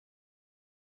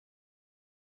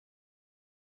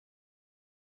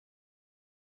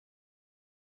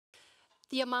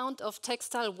The amount of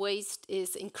textile waste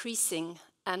is increasing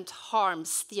and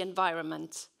harms the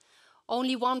environment.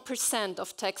 Only 1%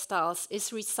 of textiles is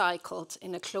recycled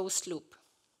in a closed loop.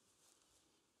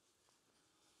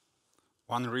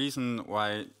 One reason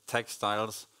why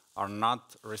textiles are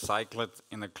not recycled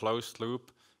in a closed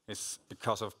loop is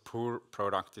because of poor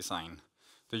product design.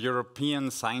 The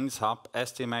European Science Hub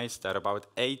estimates that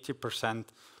about 80%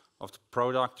 of the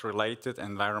product-related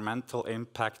environmental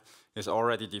impact is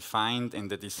already defined in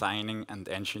the designing and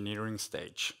engineering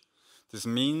stage. This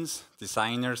means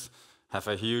designers have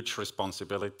a huge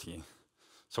responsibility.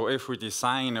 So if we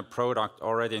design a product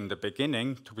already in the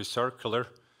beginning to be circular,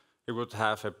 it would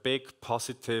have a big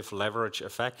positive leverage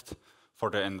effect for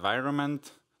the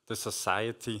environment, the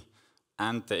society,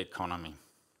 and the economy.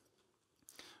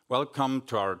 Welcome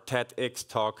to our TEDx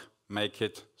talk, Make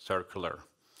It Circular.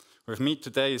 With me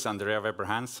today is Andrea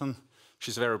Weber-Hansen.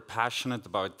 She's very passionate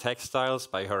about textiles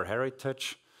by her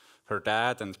heritage. Her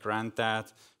dad and granddad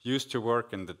used to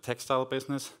work in the textile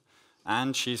business,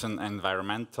 and she's an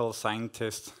environmental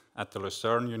scientist at the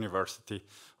Lucerne University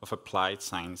of Applied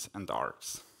Science and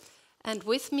Arts. And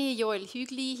with me,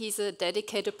 Hügli. He's a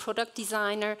dedicated product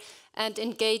designer and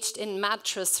engaged in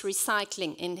mattress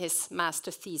recycling in his master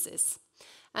thesis.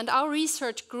 And our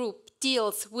research group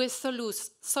deals with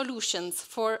solutions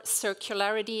for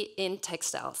circularity in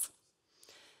textiles.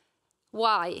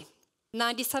 Why?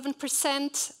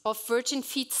 97% of virgin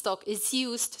feedstock is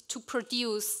used to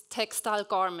produce textile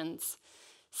garments.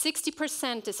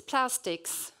 60% is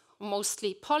plastics,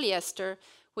 mostly polyester,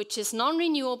 which is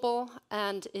non-renewable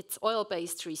and it's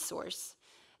oil-based resource.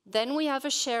 Then we have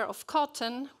a share of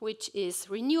cotton, which is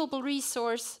renewable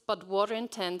resource but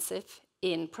water-intensive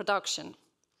in production.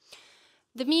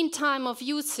 The mean time of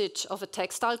usage of a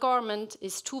textile garment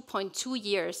is 2.2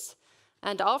 years,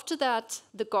 and after that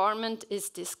the garment is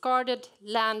discarded,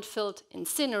 landfilled,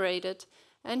 incinerated,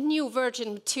 and new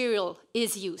virgin material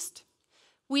is used.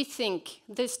 We think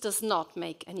this does not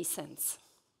make any sense.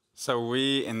 So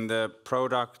we in the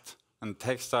Product and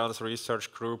Textiles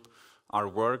Research Group are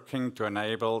working to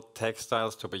enable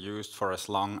textiles to be used for as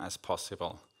long as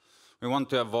possible. We want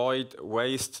to avoid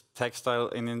waste, textile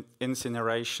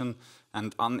incineration,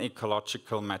 and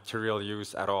unecological material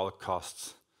use at all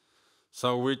costs.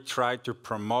 So we try to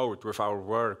promote, with our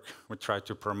work, we try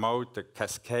to promote the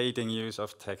cascading use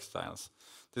of textiles.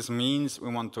 This means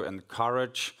we want to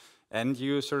encourage end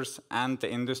users and the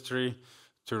industry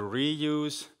to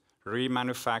reuse,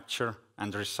 remanufacture,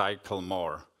 and recycle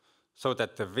more, so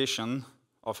that the vision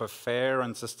of a fair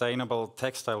and sustainable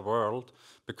textile world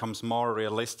becomes more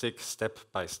realistic step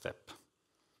by step.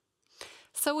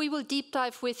 So we will deep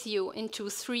dive with you into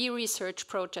 3 research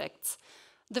projects.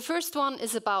 The first one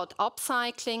is about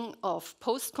upcycling of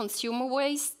post-consumer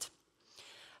waste.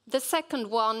 The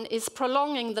second one is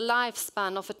prolonging the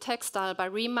lifespan of a textile by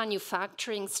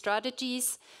remanufacturing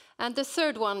strategies. And the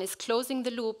third one is closing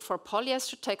the loop for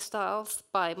polyester textiles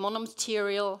by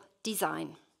monomaterial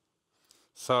design.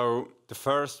 So the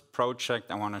first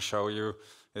project I want to show you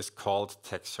is called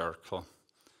TEDxHSLU.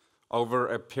 Over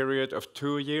a period of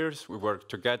 2 years, we worked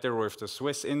together with the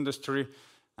Swiss industry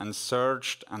and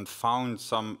searched and found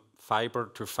some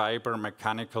fiber-to-fiber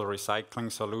mechanical recycling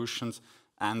solutions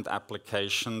and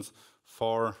applications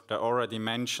for the already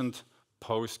mentioned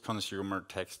post-consumer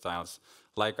textiles,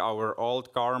 like our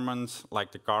old garments,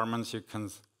 like the garments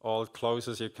old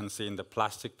clothes you can see in the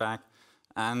plastic bag,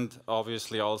 and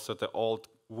obviously also the old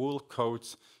wool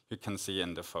coats you can see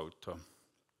in the photo.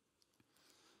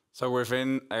 So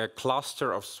within a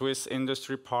cluster of Swiss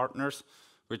industry partners,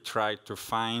 we tried to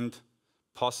find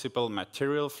possible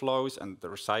material flows and the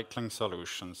recycling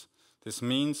solutions. This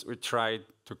means we tried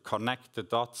to connect the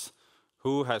dots,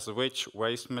 who has which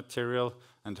waste material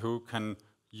and who can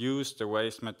use the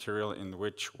waste material in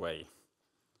which way.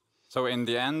 So in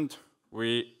the end,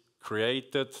 we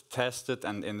created, tested,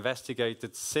 and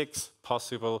investigated 6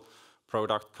 possible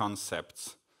product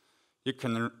concepts. You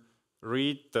can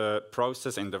read the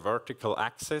process in the vertical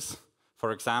axis.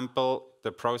 For example,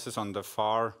 the process on the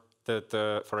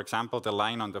for example, the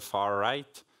line on the far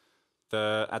right.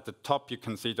 At the top, you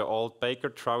can see the old baker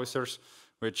trousers,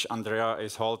 which Andrea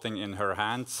is holding in her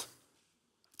hands.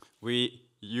 We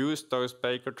used those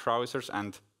baker trousers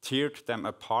and teared them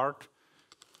apart.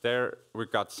 There we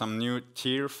got some new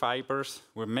tear fibers.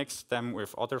 We mixed them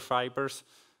with other fibers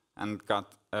and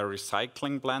got a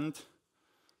recycling blend.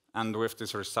 And with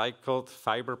this recycled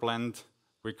fiber blend,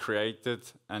 we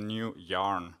created a new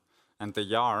yarn. And the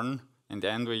yarn, in the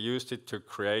end, we used it to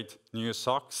create new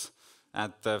socks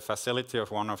at the facility of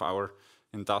one of our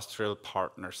industrial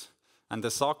partners. And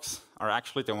the socks are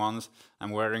actually the ones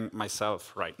I'm wearing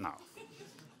myself right now.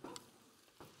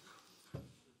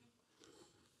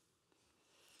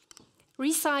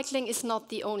 Recycling is not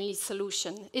the only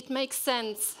solution. It makes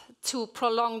sense to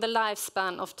prolong the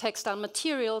lifespan of textile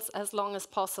materials as long as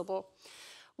possible.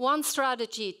 One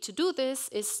strategy to do this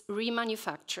is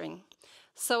remanufacturing.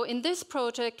 So in this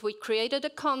project, we created a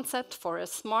concept for a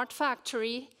smart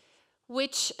factory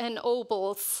which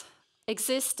enables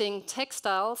existing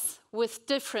textiles with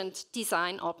different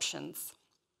design options.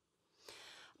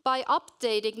 By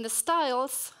updating the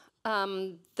styles,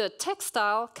 the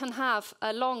textile can have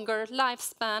a longer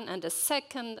lifespan and a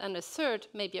second and a third,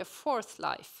 maybe a fourth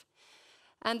life.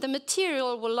 And the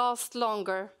material will last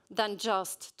longer than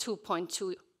just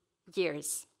 2.2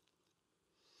 years.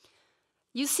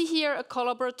 You see here a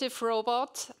collaborative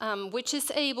robot which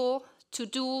is able to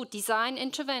do design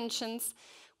interventions,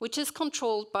 which is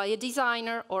controlled by a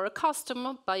designer or a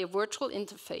customer by a virtual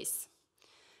interface.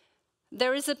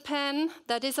 There is a pen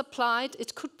that is applied.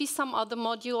 It could be some other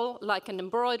module, like an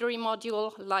embroidery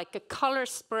module, like a color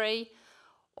spray,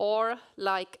 or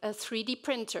like a 3D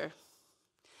printer.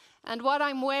 And what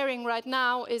I'm wearing right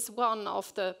now is one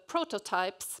of the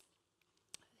prototypes.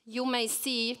 You may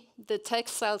see the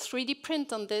textile 3D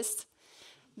print on this.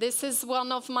 This is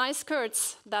one of my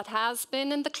skirts that has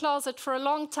been in the closet for a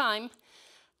long time,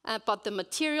 but the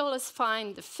material is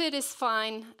fine, the fit is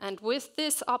fine, and with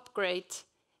this upgrade,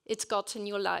 it's got a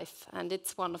new life, and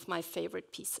it's one of my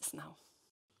favorite pieces now.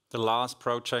 The last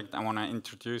project I want to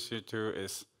introduce you to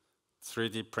is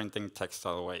 3D printing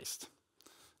textile waste.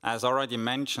 As already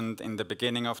mentioned in the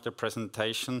beginning of the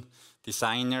presentation,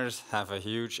 designers have a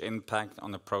huge impact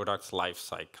on a product's life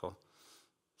cycle.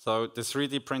 So the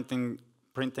 3D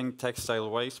printing textile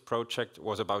waste project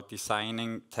was about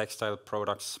designing textile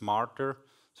products smarter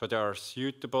so they are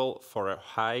suitable for a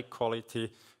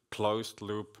high-quality,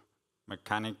 closed-loop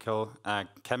chemical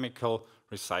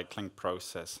recycling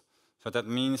process. So that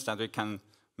means that we can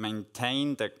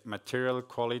maintain the material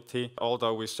quality,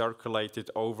 although we circulate it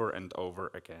over and over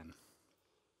again.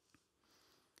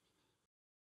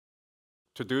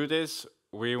 To do this,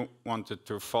 we wanted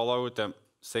to follow the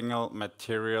single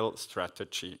material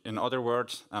strategy. In other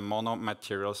words, a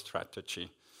mono-material strategy.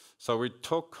 So we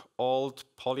took old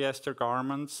polyester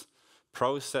garments,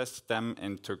 processed them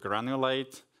into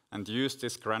granulate, and used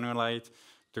this granulate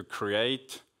to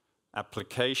create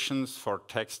applications for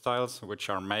textiles which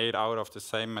are made out of the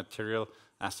same material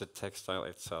as the textile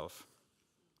itself.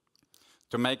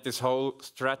 To make this whole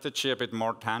strategy a bit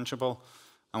more tangible,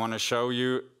 I want to show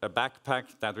you a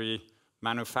backpack that we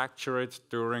manufactured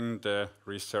during the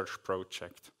research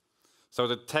project. So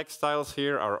the textiles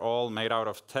here are all made out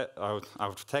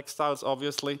of textiles,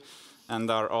 obviously,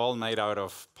 and are all made out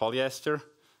of polyester.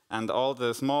 And all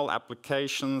the small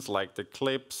applications like the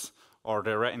clips or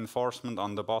the reinforcement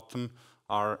on the bottom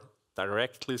are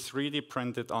directly 3D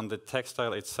printed on the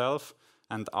textile itself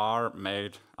and are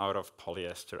made out of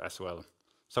polyester as well.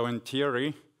 So in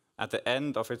theory, at the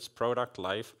end of its product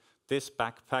life, this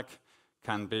backpack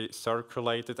can be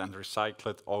circulated and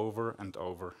recycled over and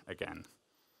over again.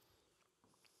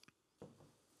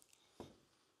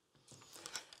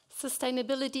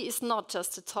 Sustainability is not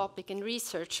just a topic in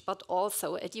research, but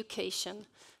also education.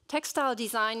 Textile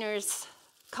designers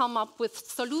come up with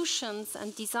solutions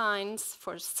and designs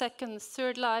for second,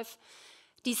 third life,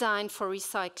 design for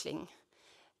recycling.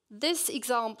 This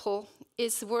example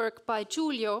is work by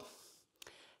Giulio.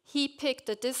 He picked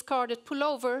a discarded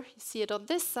pullover, you see it on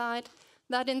this side,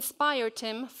 that inspired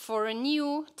him for a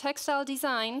new textile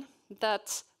design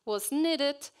that was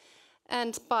knitted.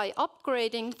 And by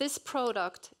upgrading this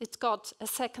product, it got a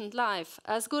second life,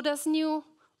 as good as new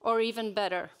or even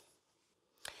better.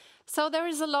 So there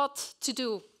is a lot to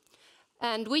do,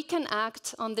 and we can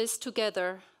act on this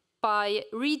together by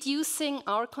reducing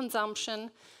our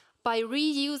consumption, by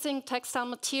reusing textile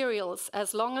materials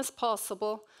as long as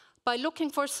possible, by looking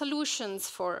for solutions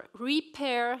for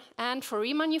repair and for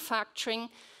remanufacturing,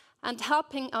 and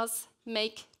helping us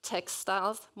make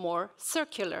textiles more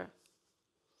circular.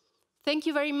 Thank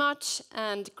you very much,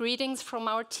 and greetings from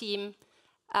our team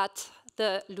at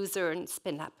the Lucerne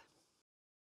Spin Lab.